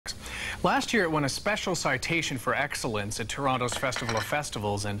Last year, it won a special citation for excellence at Toronto's Festival of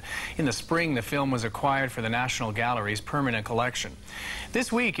Festivals, and in the spring, the film was acquired for the National Gallery's permanent collection.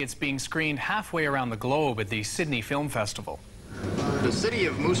 This week, it's being screened halfway around the globe at the Sydney Film Festival. The city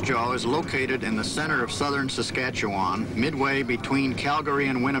of Moose Jaw is located in the center of southern Saskatchewan, midway between Calgary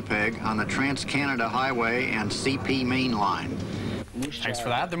and Winnipeg on the Trans-Canada Highway and CP Main Line. Thanks for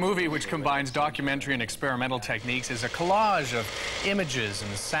that. The movie, which combines documentary and experimental techniques, is a collage of images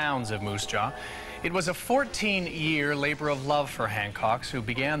and sounds of Moose Jaw. It was a 14-year labor of love for Hancox, who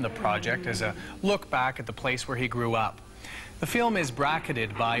began the project as a look back at the place where he grew up. The film is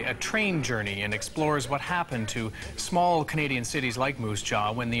bracketed by a train journey and explores what happened to small Canadian cities like Moose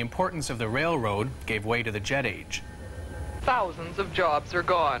Jaw when the importance of the railroad gave way to the jet age. Thousands of jobs are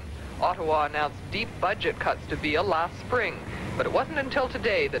gone. Ottawa announced deep budget cuts to VIA last spring, but it wasn't until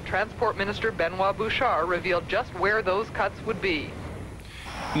today that Transport Minister Benoit Bouchard revealed just where those cuts would be.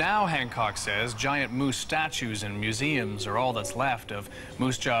 Now, Hancock says, giant moose statues and museums are all that's left of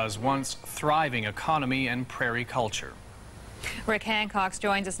Moose Jaw's once thriving economy and prairie culture. Rick Hancox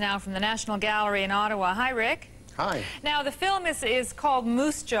joins us now from the National Gallery in Ottawa. Hi, Rick. Hi. Now, the film is called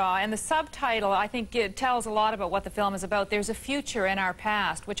Moose Jaw, and the subtitle, I think, it tells a lot about what the film is about. There's a future in our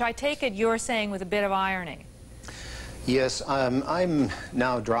past, which I take it you're saying with a bit of irony. Yes, I'm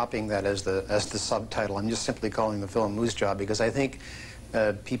now dropping that as the subtitle. I'm just simply calling the film Moose Jaw because I think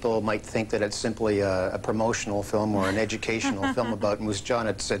people might think that it's simply a promotional film or an educational film about Moose Jaw. And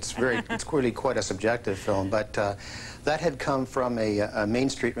it's really quite a subjective film, but that had come from a Main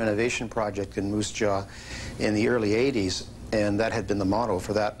Street renovation project in Moose Jaw in the early 80s, and that had been the motto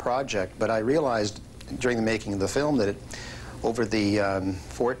for that project. But I realized during the making of the film that over the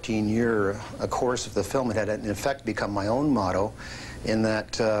 14-year course of the film, it had in effect become my own motto, in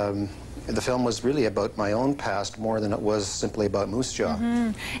that the film was really about my own past more than it was simply about Moose Jaw.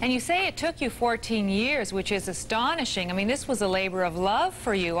 And you say it took you 14 years, which is astonishing. I mean, this was a labor of love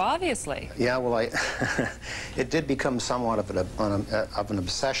for you, obviously. Yeah, well, it did become somewhat of an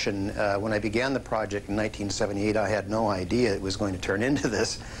obsession. When I began the project in 1978, I had no idea it was going to turn into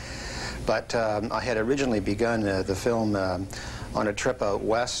this. But I had originally begun the film on a trip out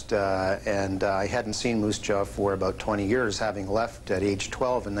west, and I hadn't seen Moose Jaw for about 20 years, having left at age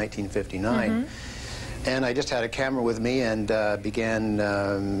 12 in 1959. And I just had a camera with me and began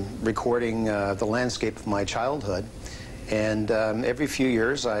recording the landscape of my childhood. And every few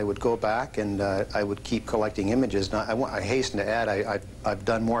years I would go back and I would keep collecting images. Now, I hasten to add, I've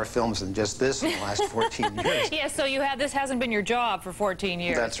done more films than just this in the last 14 years. Yes, so this hasn't been your job for 14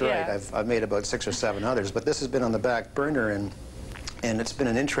 years. That's right. Yeah. I've made about 6 or 7 others, but this has been on the back burner, and it's been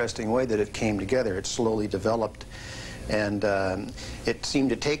an interesting way that it came together. It slowly developed, and it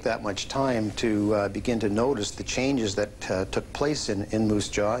seemed to take that much time to begin to notice the changes that took place in Moose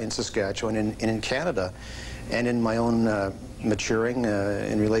Jaw, in Saskatchewan, and in Canada, and in my own maturing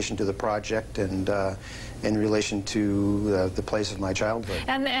in relation to the project and in relation to the place of my childhood.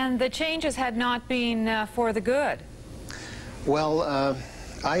 And the changes had not been for the good. Well,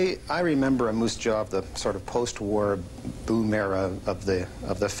 I remember a Moose Jaw of the sort of post-war boom era of the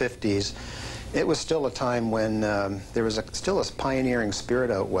 50s. It was still a time when there was still a pioneering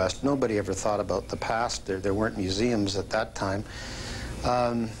spirit out west. Nobody ever thought about the past. There weren't museums at that time.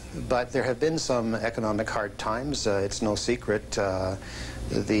 But there have been some economic hard times. It's no secret.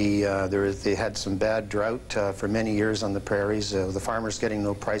 They had some bad drought for many years on the prairies, the farmers getting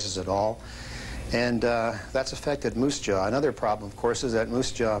no prices at all. And that's affected Moose Jaw. Another problem, of course, is that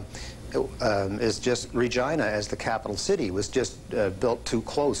Moose Jaw is just, Regina as the capital city was just built too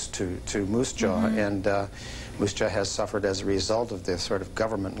close to Moose Jaw. And Moose Jaw has suffered as a result of the sort of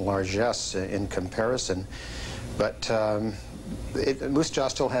government largesse in comparison. But Moose Jaw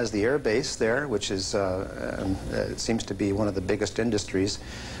still has the air base there, which is it seems to be one of the biggest industries.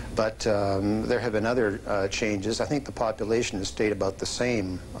 But there have been other changes. I think the population has stayed about the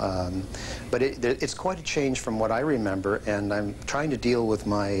same. But it's quite a change from what I remember, and I'm trying to deal with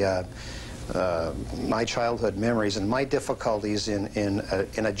my my childhood memories and my difficulties in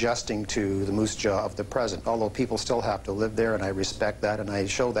adjusting to the Moose Jaw of the present, although people still have to live there, and I respect that, and I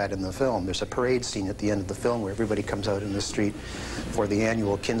show that in the film. There's a parade scene at the end of the film where everybody comes out in the street for the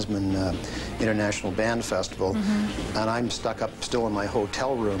annual Kinsman International Band Festival, and I'm stuck up still in my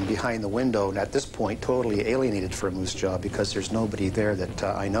hotel room behind the window, and at this point totally alienated from Moose Jaw because there's nobody there that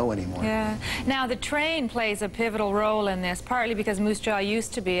I know anymore. Yeah. Now, the train plays a pivotal role in this, partly because Moose Jaw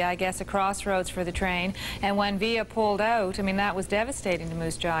used to be, I guess, a crossroads for the train, and when VIA pulled out, I mean, that was devastating to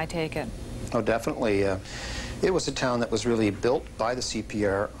Moose Jaw, I take it. Oh, definitely. It was a town that was really built by the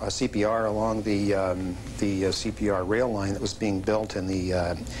CPR along the CPR rail line that was being built in the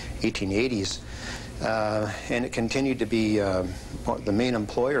 1880s. And it continued to be the main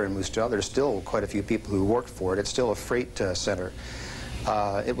employer in Moose Jaw. There's still quite a few people who work for it. It's still a freight center.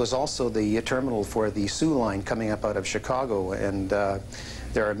 It was also the terminal for the Sioux line coming up out of Chicago, and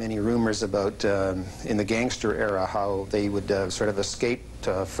there are many rumors about, in the gangster era, how they would sort of escape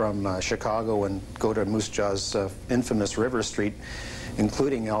from Chicago and go to Moose Jaw's infamous River Street,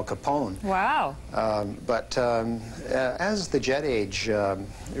 including Al Capone. Wow. But as the jet age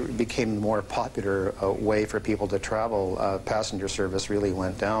became a more popular way for people to travel, passenger service really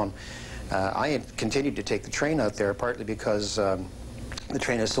went down. I had continued to take the train out there, partly because the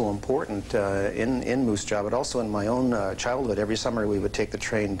train is so important in Moose Jaw, but also in my own childhood. Every summer we would take the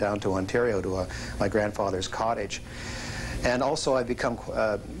train down to Ontario to my grandfather's cottage. And also I've become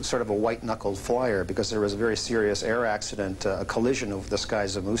sort of a white-knuckled flyer because there was a very serious air accident, a collision over the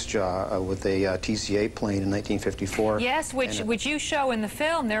skies of Moose Jaw with a TCA plane in 1954. Yes, which you show in the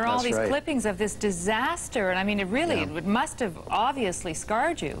film. There are all these clippings of this disaster, and I mean, it must have obviously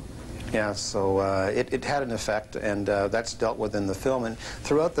scarred you. Yeah, so it had an effect, and that's dealt with in the film. And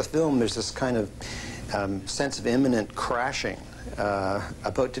throughout the film, there's this kind of sense of imminent crashing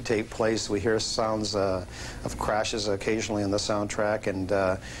about to take place. We hear sounds of crashes occasionally on the soundtrack, and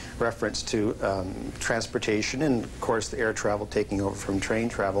reference to transportation, and of course the air travel taking over from train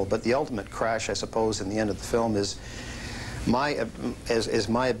travel. But the ultimate crash, I suppose, in the end of the film is my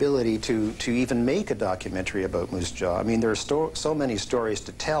ability to even make a documentary about Moose Jaw. I mean, there are so many stories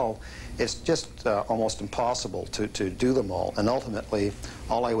to tell. It's just almost impossible to do them all. And ultimately,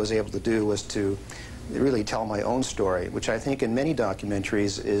 all I was able to do was to really tell my own story, which I think in many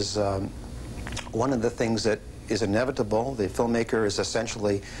documentaries is one of the things that is inevitable. The filmmaker is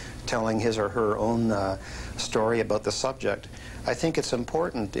essentially telling his or her own story about the subject. I think it's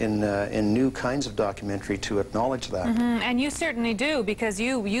important in new kinds of documentary to acknowledge that. And you certainly do, because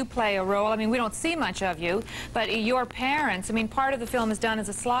you play a role. I mean, we don't see much of you, but your parents, I mean, part of the film is done as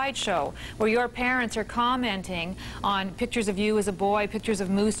a slideshow where your parents are commenting on pictures of you as a boy, pictures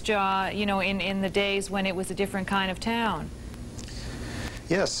of Moose Jaw, you know, in the days when it was a different kind of town.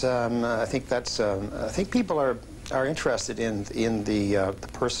 Yes, I think that's. I think people are interested in the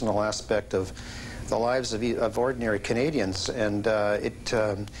personal aspect of the lives of ordinary Canadians, and I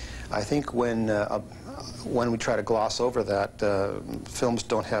think when we try to gloss over that, films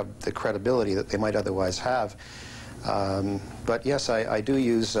don't have the credibility that they might otherwise have. But yes, I do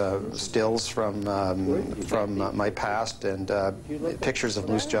use stills from my past and pictures of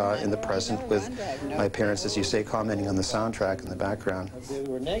Moose Jaw in the present, with my parents, as you say, commenting on the soundtrack in the background.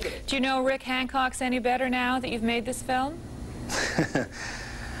 Do you know Rick Hancox any better now that you've made this film?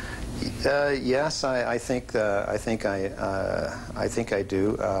 Yes, I think I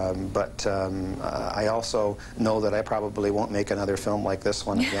do, but I also know that I probably won't make another film like this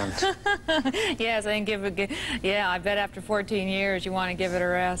one again. Yes, I can I bet after 14 years you want to give it a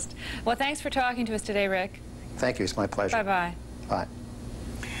rest. Well, thanks for talking to us today, Rick. Thank you. It's my pleasure. Bye-bye. Bye.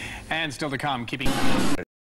 And still to come, keeping